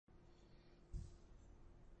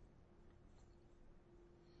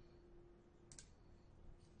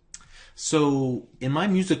So in my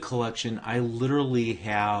music collection, I literally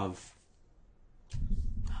have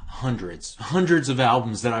hundreds of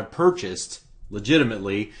albums that I've purchased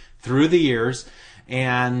legitimately through the years,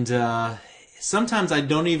 and sometimes I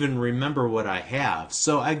don't even remember what I have.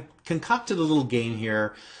 So I concocted a little game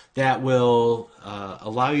here that will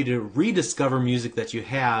allow you to rediscover music that you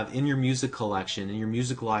have in your music collection, in your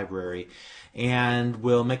music library, and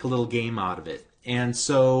we'll make a little game out of it. And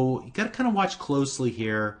so you got to kind of watch closely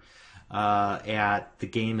here at the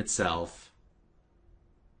game itself.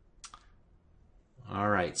 All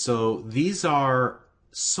right, so these are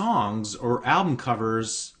songs or album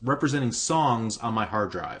covers representing songs on my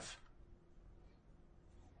hard drive.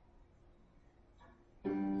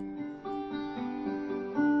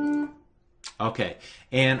 Okay,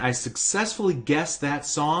 and I successfully guessed that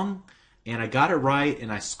song, and I got it right,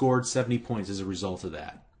 and I scored 70 points as a result of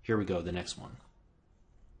that. Here we go, the next one.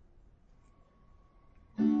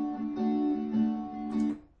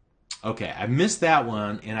 Okay, I missed that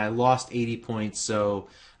one, and I lost 80 points, so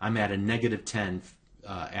I'm at a negative 10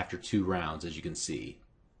 after 2 rounds, as you can see.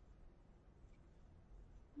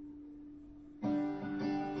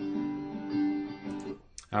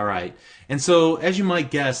 All right, and so as you might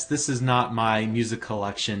guess, this is not my music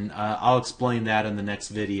collection. I'll explain that in the next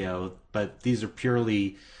video, but these are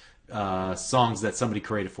purely songs that somebody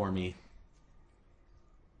created for me.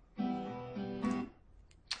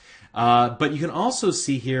 But you can also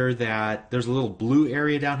see here that there's a little blue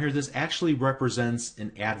area down here. This actually represents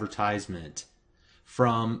an advertisement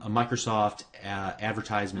from a Microsoft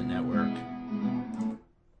advertisement network.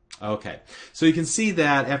 Okay, so you can see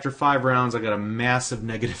that after 5 rounds I got a massive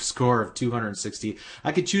negative score of 260.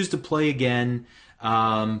 I could choose to play again,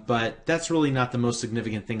 but that's really not the most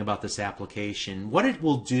significant thing about this application. What it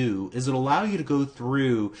will do is it'll allow you to go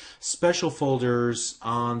through special folders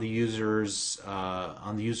on the user's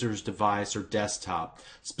device or desktop,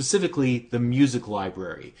 specifically the music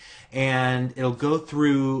library, and it'll go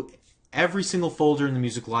through every single folder in the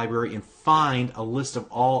music library and find a list of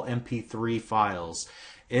all MP3 files.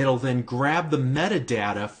 It'll then grab the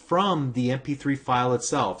metadata from the MP3 file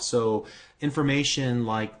itself. So information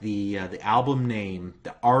like the album name,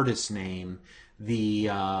 the artist name, the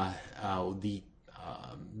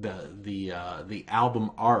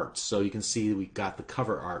album art. So you can see we got the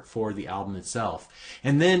cover art for the album itself.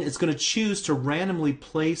 And then it's going to choose to randomly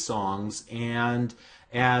play songs, and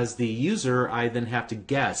as the user, I then have to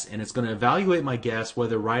guess, and it's going to evaluate my guess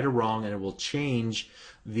whether right or wrong, and it will change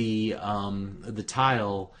the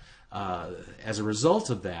tile as a result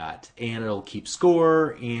of that, and it'll keep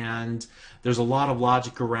score. And there's a lot of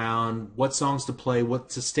logic around what songs to play, what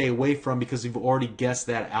to stay away from, because you've already guessed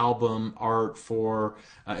that album art for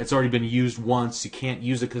it's already been used once. You can't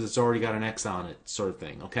use it because it's already got an X on it, sort of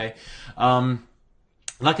thing. Okay.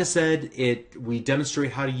 Like I said, we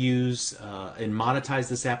demonstrate how to use and monetize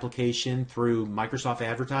this application through Microsoft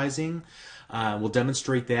advertising. We'll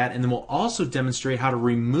demonstrate that, and then we'll also demonstrate how to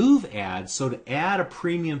remove ads, so to add a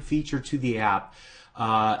premium feature to the app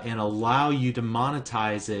and allow you to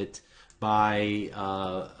monetize it by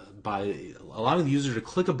allowing the user to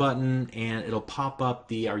click a button, and it'll pop up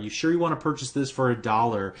the "Are you sure you want to purchase this for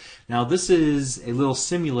 $1?" Now this is a little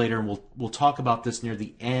simulator, and we'll talk about this near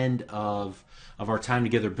the end of our time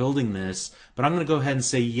together building this. But I'm going to go ahead and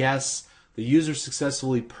say yes, the user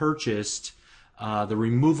successfully purchased the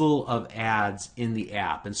removal of ads in the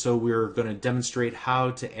app. And so we're going to demonstrate how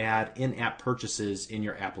to add in-app purchases in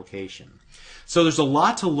your application. So there's a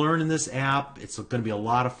lot to learn in this app. It's going to be a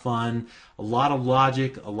lot of fun, a lot of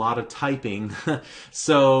logic, a lot of typing.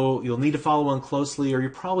 So you'll need to follow on closely,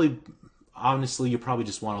 or honestly, you probably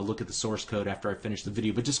just want to look at the source code after I finish the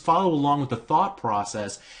video, but just follow along with the thought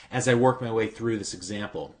process as I work my way through this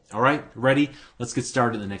example. All right, ready? Let's get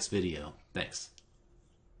started in the next video. Thanks.